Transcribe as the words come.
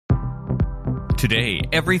Today,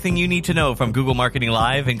 everything you need to know from Google Marketing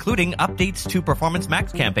Live, including updates to Performance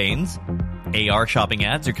Max campaigns, AR shopping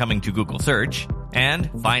ads are coming to Google Search, and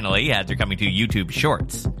finally, ads are coming to YouTube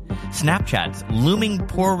Shorts. Snapchat's looming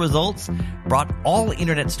poor results brought all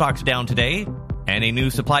internet stocks down today, and a new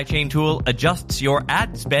supply chain tool adjusts your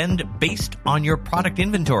ad spend based on your product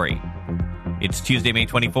inventory. It's Tuesday, May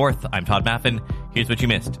 24th. I'm Todd Maffin. Here's what you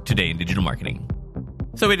missed today in digital marketing.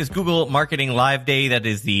 So it is Google Marketing Live Day. That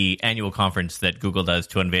is the annual conference that Google does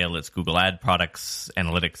to unveil its Google Ad products,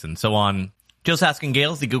 analytics, and so on. Jill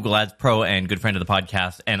Saskin-Gales, the Google Ads Pro and good friend of the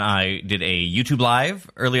podcast, and I did a YouTube Live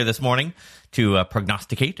earlier this morning to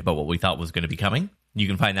prognosticate about what we thought was going to be coming. You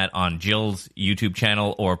can find that on Jill's YouTube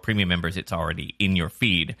channel, or premium members, it's already in your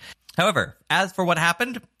feed. However, as for what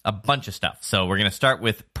happened, a bunch of stuff. So we're going to start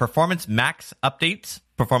with Performance Max updates.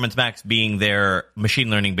 Performance Max being their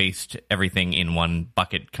machine learning-based everything in one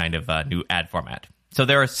bucket kind of new ad format. So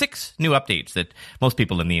there are 6 new updates that most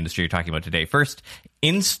people in the industry are talking about today. First,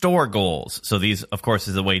 in-store goals. So these, of course,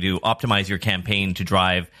 is a way to optimize your campaign to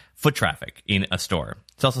drive foot traffic in a store.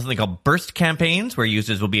 It's also something called burst campaigns, where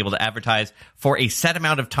users will be able to advertise for a set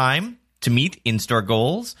amount of time to meet in-store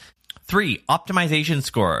goals. 3, optimization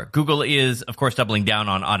score. Google is, of course, doubling down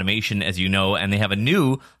on automation, as you know, and they have a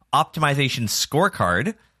new optimization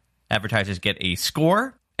scorecard. Advertisers get a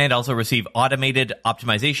score and also receive automated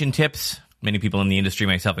optimization tips. Many people in the industry,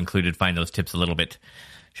 myself included, find those tips a little bit,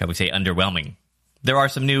 shall we say, underwhelming. There are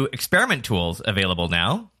some new experiment tools available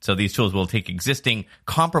now. So these tools will take existing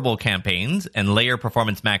comparable campaigns and layer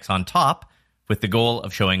Performance Max on top with the goal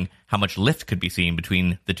of showing how much lift could be seen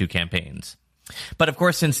between the two campaigns. But of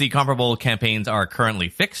course, since the comparable campaigns are currently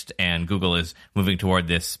fixed and Google is moving toward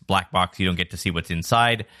this black box, you don't get to see what's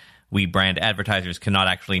inside, we brand advertisers cannot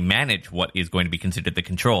actually manage what is going to be considered the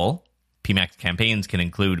control. PMax campaigns can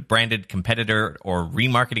include branded competitor or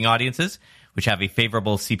remarketing audiences, which have a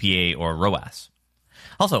favorable CPA or ROAS.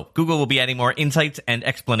 Also, Google will be adding more insights and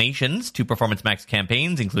explanations to Performance Max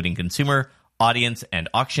campaigns, including consumer, audience, and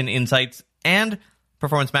auction insights, and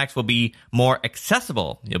Performance Max will be more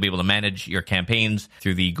accessible. You'll be able to manage your campaigns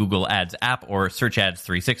through the Google Ads app or Search Ads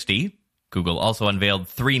 360. Google also unveiled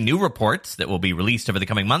 3 new reports that will be released over the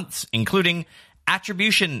coming months, including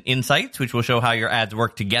Attribution Insights, which will show how your ads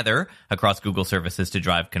work together across Google services to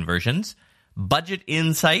drive conversions. Budget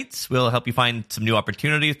Insights will help you find some new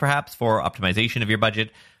opportunities, perhaps, for optimization of your budget,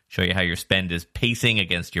 show you how your spend is pacing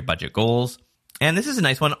against your budget goals. And this is a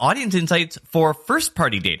nice one, Audience Insights for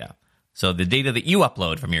first-party data. So the data that you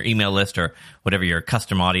upload from your email list or whatever your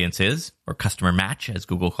custom audience is, or customer match, as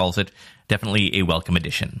Google calls it, definitely a welcome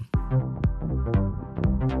addition.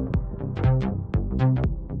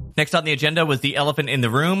 Next on the agenda was the elephant in the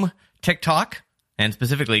room, TikTok, and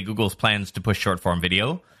specifically Google's plans to push short-form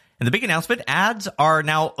video. And the big announcement, ads are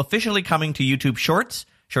now officially coming to YouTube Shorts.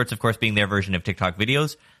 Shorts, of course, being their version of TikTok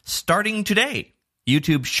videos. Starting today,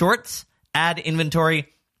 YouTube Shorts ad inventory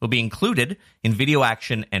will be included in video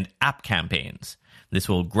action and app campaigns. This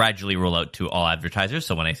will gradually roll out to all advertisers.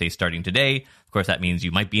 So when I say starting today, of course, that means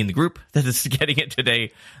you might be in the group that is getting it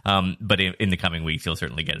today. But in the coming weeks, you'll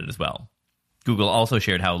certainly get it as well. Google also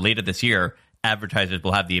shared how later this year, advertisers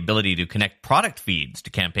will have the ability to connect product feeds to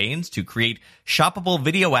campaigns to create shoppable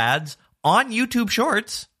video ads on YouTube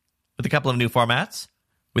Shorts with a couple of new formats.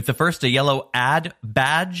 With the first, a yellow ad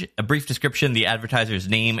badge, a brief description, the advertiser's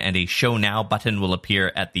name, and a Show Now button will appear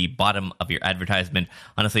at the bottom of your advertisement.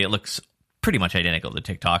 Honestly, it looks pretty much identical to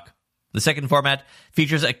TikTok. The second format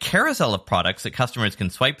features a carousel of products that customers can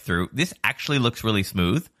swipe through. This actually looks really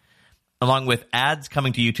smooth. Along with ads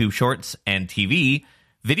coming to YouTube Shorts and TV,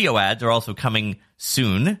 video ads are also coming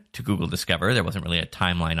soon to Google Discover. There wasn't really a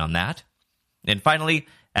timeline on that. And finally,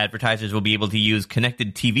 advertisers will be able to use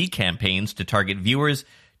connected TV campaigns to target viewers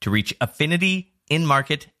to reach affinity,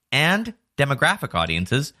 in-market, and demographic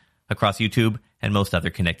audiences across YouTube and most other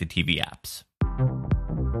connected TV apps.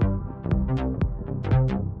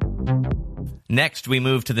 Next, we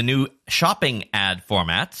move to the new shopping ad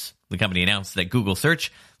formats. The company announced that Google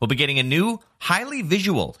Search will be getting a new, highly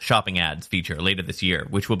visual shopping ads feature later this year,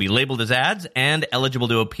 which will be labeled as ads and eligible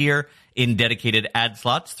to appear in dedicated ad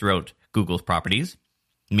slots throughout Google's properties,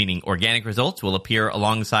 meaning organic results will appear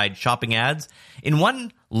alongside shopping ads in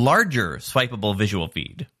one larger swipeable visual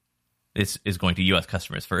feed. This is going to U.S.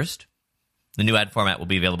 customers first. The new ad format will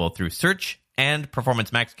be available through Search and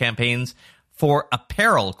Performance Max campaigns for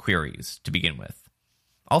apparel queries to begin with.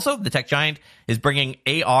 Also, the tech giant is bringing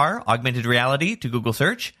AR, augmented reality, to Google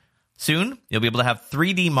Search. Soon, you'll be able to have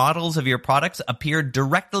 3D models of your products appear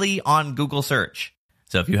directly on Google Search.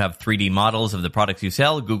 So if you have 3D models of the products you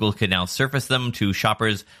sell, Google can now surface them to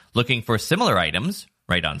shoppers looking for similar items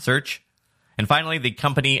right on search. And finally, the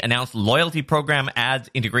company announced loyalty program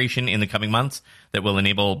ads integration in the coming months that will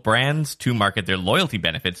enable brands to market their loyalty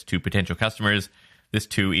benefits to potential customers. This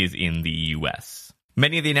too is in the US.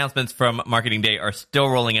 Many of the announcements from Marketing Day are still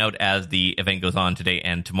rolling out as the event goes on today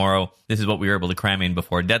and tomorrow. This is what we were able to cram in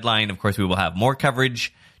before deadline. Of course, we will have more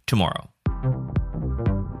coverage tomorrow.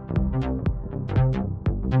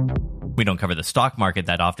 We don't cover the stock market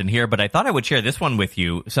that often here, but I thought I would share this one with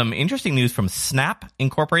you. Some interesting news from Snap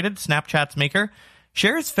Incorporated, Snapchat's maker.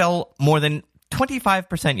 Shares fell more than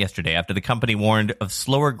 25% yesterday after the company warned of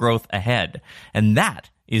slower growth ahead. And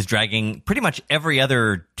that is dragging pretty much every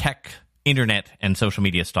other tech, internet, and social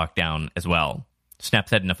media stock down as well. Snap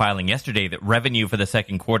said in a filing yesterday that revenue for the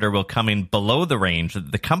second quarter will come in below the range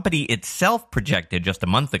that the company itself projected just a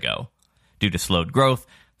month ago. Due to slowed growth,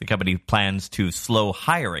 the company plans to slow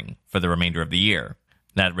hiring for the remainder of the year.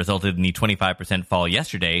 That resulted in the 25% fall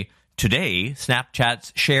yesterday. Today,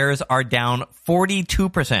 Snapchat's shares are down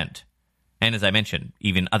 42%. And as I mentioned,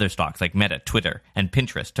 even other stocks like Meta, Twitter, and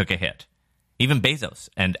Pinterest took a hit. Even Bezos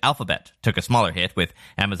and Alphabet took a smaller hit, with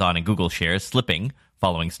Amazon and Google shares slipping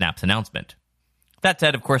following Snap's announcement. That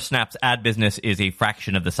said, of course, Snap's ad business is a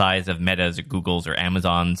fraction of the size of Meta's, or Google's, or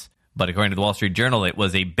Amazon's. But according to the Wall Street Journal, it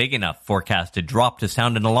was a big enough forecast to drop to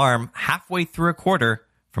sound an alarm halfway through a quarter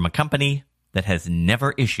from a company that has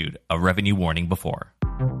never issued a revenue warning before.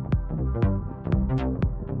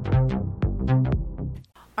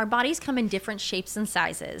 Our bodies come in different shapes and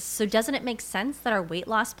sizes, so doesn't it make sense that our weight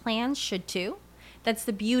loss plans should too? That's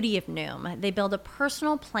the beauty of Noom. They build a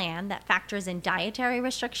personal plan that factors in dietary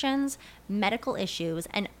restrictions, medical issues,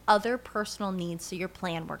 and other personal needs so your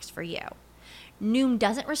plan works for you. Noom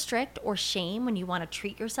doesn't restrict or shame when you want to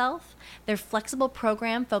treat yourself. Their flexible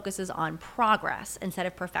program focuses on progress instead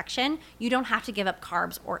of perfection. You don't have to give up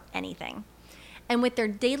carbs or anything. And with their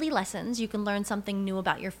daily lessons, you can learn something new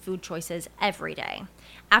about your food choices every day.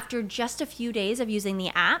 After just a few days of using the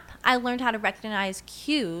app, I learned how to recognize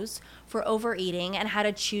cues for overeating and how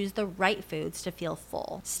to choose the right foods to feel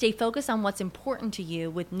full. Stay focused on what's important to you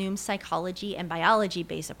with Noom's psychology and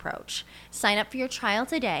biology-based approach. Sign up for your trial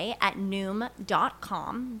today at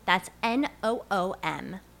Noom.com. That's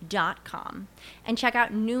Noom.com. And check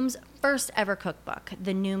out Noom's first ever cookbook,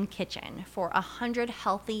 The Noom Kitchen, for 100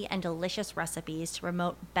 healthy and delicious recipes to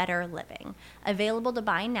promote better living. Available to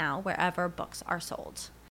buy now wherever books are sold.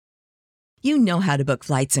 You know how to book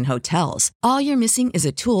flights and hotels. All you're missing is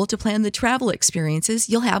a tool to plan the travel experiences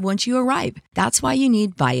you'll have once you arrive. That's why you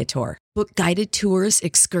need Viator. Book guided tours,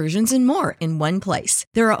 excursions, and more in one place.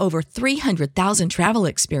 There are over 300,000 travel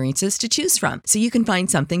experiences to choose from, so you can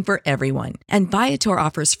find something for everyone. And Viator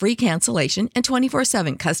offers free cancellation and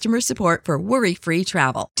 24/7 customer support for worry-free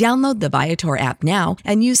travel. Download the Viator app now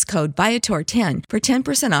and use code Viator10 for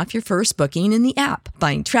 10% off your first booking in the app.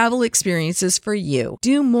 Find travel experiences for you.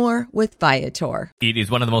 Do more with Viator. It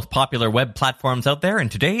is one of the most popular web platforms out there,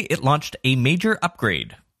 and today it launched a major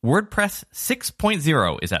upgrade. WordPress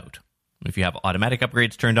 6.0 is out. If you have automatic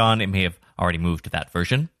upgrades turned on, it may have already moved to that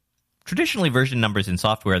version. Traditionally, version numbers in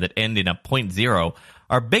software that end in a 0.0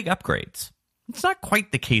 are big upgrades. It's not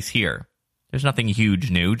quite the case here. There's nothing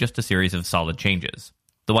huge new, just a series of solid changes.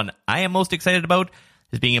 The one I am most excited about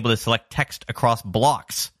is being able to select text across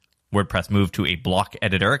blocks. WordPress moved to a block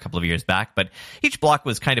editor a couple of years back, but each block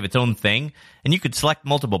was kind of its own thing, and you could select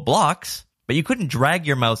multiple blocks, but you couldn't drag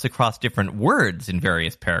your mouse across different words in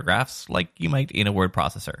various paragraphs like you might in a word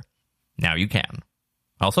processor. Now you can.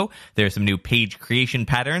 Also, there are some new page creation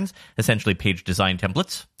patterns, essentially page design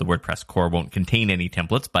templates. The WordPress core won't contain any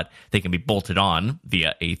templates, but they can be bolted on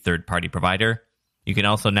via a third-party provider. You can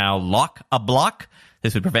also now lock a block.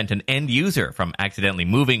 This would prevent an end user from accidentally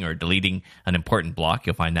moving or deleting an important block.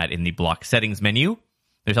 You'll find that in the block settings menu.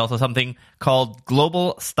 There's also something called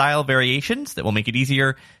global style variations that will make it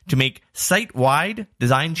easier to make site-wide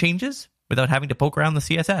design changes without having to poke around the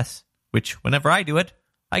CSS, which whenever I do it,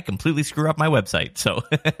 I completely screw up my website, so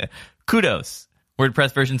kudos.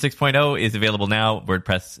 WordPress version 6.0 is available now.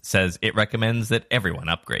 WordPress says it recommends that everyone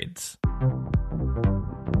upgrades.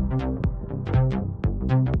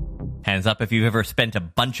 Hands up if you've ever spent a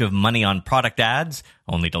bunch of money on product ads,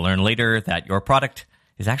 only to learn later that your product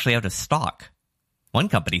is actually out of stock. One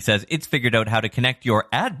company says it's figured out how to connect your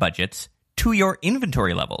ad budgets to your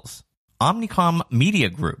inventory levels. Omnicom Media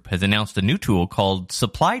Group has announced a new tool called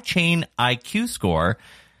Supply Chain IQ Score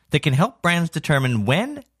that can help brands determine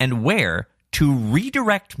when and where to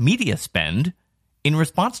redirect media spend in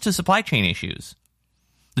response to supply chain issues.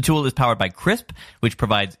 The tool is powered by Crisp, which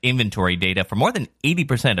provides inventory data for more than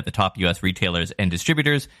 80% of the top U.S. retailers and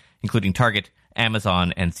distributors, including Target,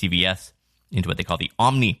 Amazon, and CVS. into what they call the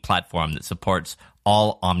Omni platform that supports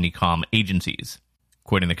all Omnicom agencies.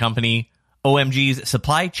 Quoting the company, OMG's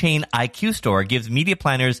Supply Chain IQ store gives media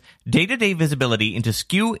planners day-to-day visibility into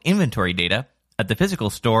SKU inventory data at the physical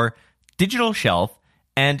store, digital shelf,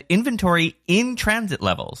 and inventory in transit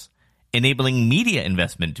levels, enabling media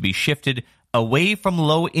investment to be shifted away from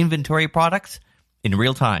low inventory products in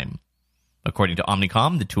real time. According to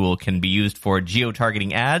Omnicom, the tool can be used for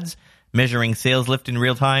geo-targeting ads, measuring sales lift in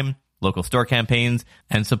real time, local store campaigns,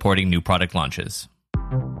 and supporting new product launches.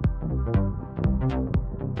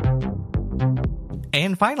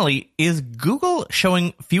 And finally, is Google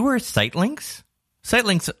showing fewer site links? Site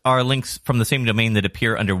links are links from the same domain that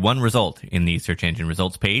appear under one result in the search engine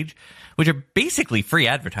results page, which are basically free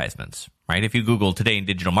advertisements, right? If you Google today in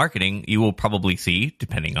digital marketing, you will probably see,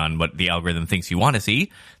 depending on what the algorithm thinks you want to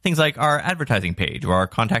see, things like our advertising page or our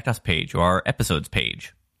contact us page or our episodes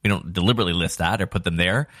page. We don't deliberately list that or put them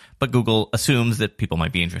there, but Google assumes that people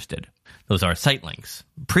might be interested. Those are site links.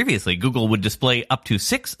 Previously, Google would display up to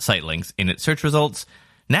 6 site links in its search results.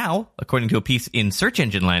 Now, according to a piece in Search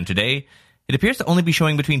Engine Land today, it appears to only be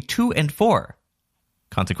showing between 2 and 4.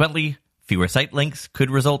 Consequently, fewer site links could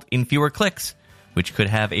result in fewer clicks, which could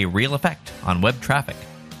have a real effect on web traffic,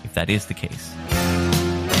 if that is the case.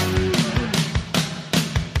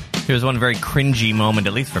 Here's one very cringy moment,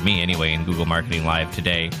 at least for me anyway, in Google Marketing Live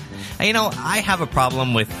today. And, I have a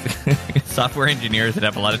problem with software engineers that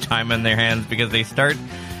have a lot of time on their hands because they start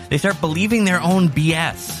believing their own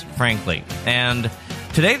BS, frankly. And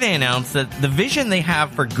today they announced that the vision they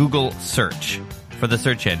have for Google Search, for the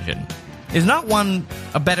search engine, is not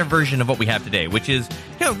a better version of what we have today, which is,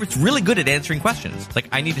 it's really good at answering questions. Like,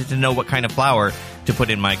 I needed to know what kind of flour to put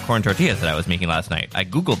in my corn tortillas that I was making last night. I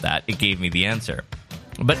Googled that. It gave me the answer.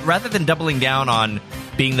 But rather than doubling down on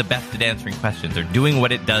being the best at answering questions or doing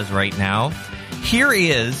what it does right now, here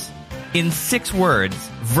is, in 6 words,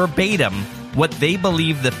 verbatim, what they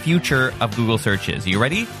believe the future of Google Search is. Are you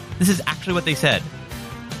ready? This is actually what they said.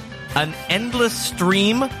 An endless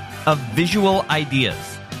stream of visual ideas.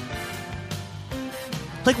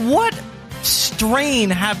 Like, what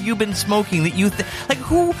strain have you been smoking that you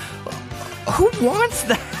who wants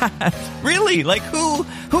that? Really? Like, who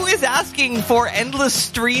is asking for endless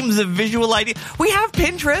streams of visual ideas? We have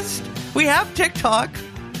Pinterest. We have TikTok.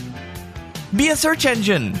 Be a search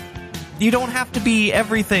engine. You don't have to be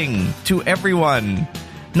everything to everyone.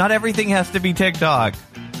 Not everything has to be TikTok.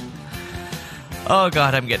 Oh,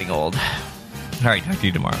 God, I'm getting old. All right, talk to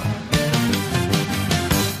you tomorrow.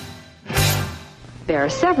 There are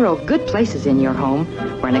several good places in your home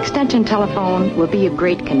where an extension telephone will be of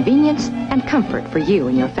great convenience and comfort for you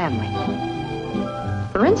and your family.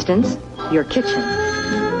 For instance, your kitchen.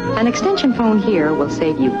 An extension phone here will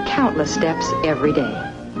save you countless steps every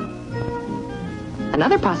day.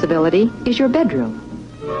 Another possibility is your bedroom.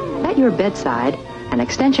 At your bedside, an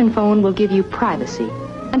extension phone will give you privacy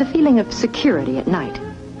and a feeling of security at night.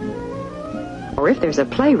 Or if there's a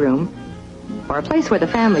playroom, or a place where the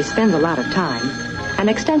family spends a lot of time, an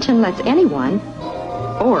extension lets anyone,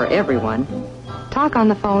 or everyone, talk on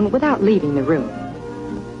the phone without leaving the room.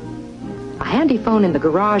 A handy phone in the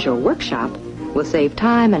garage or workshop will save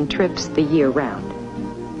time and trips the year round.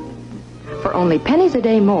 For only pennies a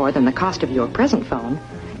day more than the cost of your present phone,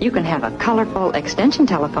 you can have a colorful extension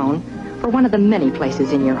telephone for one of the many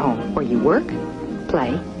places in your home where you work,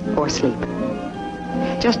 play, or sleep.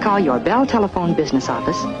 Just call your Bell Telephone business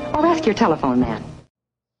office or ask your telephone man.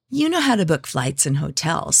 You know how to book flights and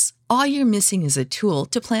hotels. All you're missing is a tool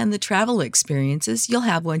to plan the travel experiences you'll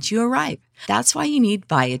have once you arrive. That's why you need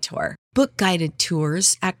Viator. Book guided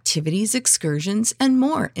tours, activities, excursions, and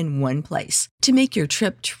more in one place to make your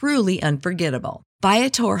trip truly unforgettable.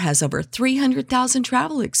 Viator has over 300,000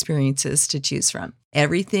 travel experiences to choose from.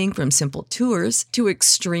 Everything from simple tours to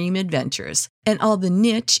extreme adventures and all the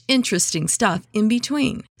niche, interesting stuff in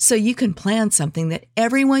between. So you can plan something that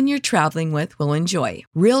everyone you're traveling with will enjoy.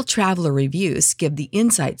 Real traveler reviews give the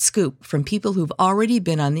inside scoop from people who've already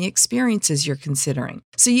been on the experiences you're considering.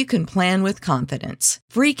 So you can plan with confidence.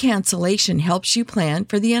 Free cancellation helps you plan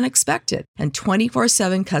for the unexpected. And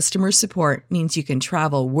 24/7 customer support means you can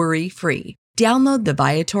travel worry-free. Download the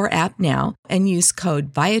Viator app now and use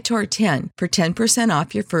code Viator10 for 10%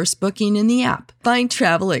 off your first booking in the app. Find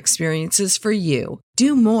travel experiences for you.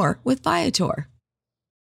 Do more with Viator.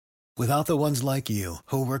 Without the ones like you,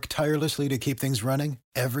 who work tirelessly to keep things running,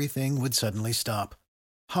 everything would suddenly stop.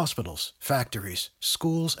 Hospitals, factories,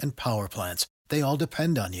 schools, and power plants, they all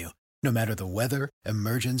depend on you. No matter the weather,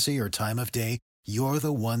 emergency, or time of day, you're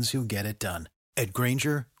the ones who get it done. At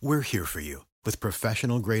Grainger, we're here for you with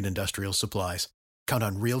professional-grade industrial supplies. Count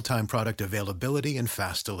on real-time product availability and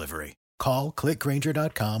fast delivery. Call, click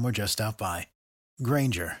Grainger.com, or just stop by.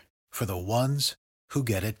 Grainger, for the ones who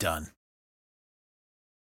get it done.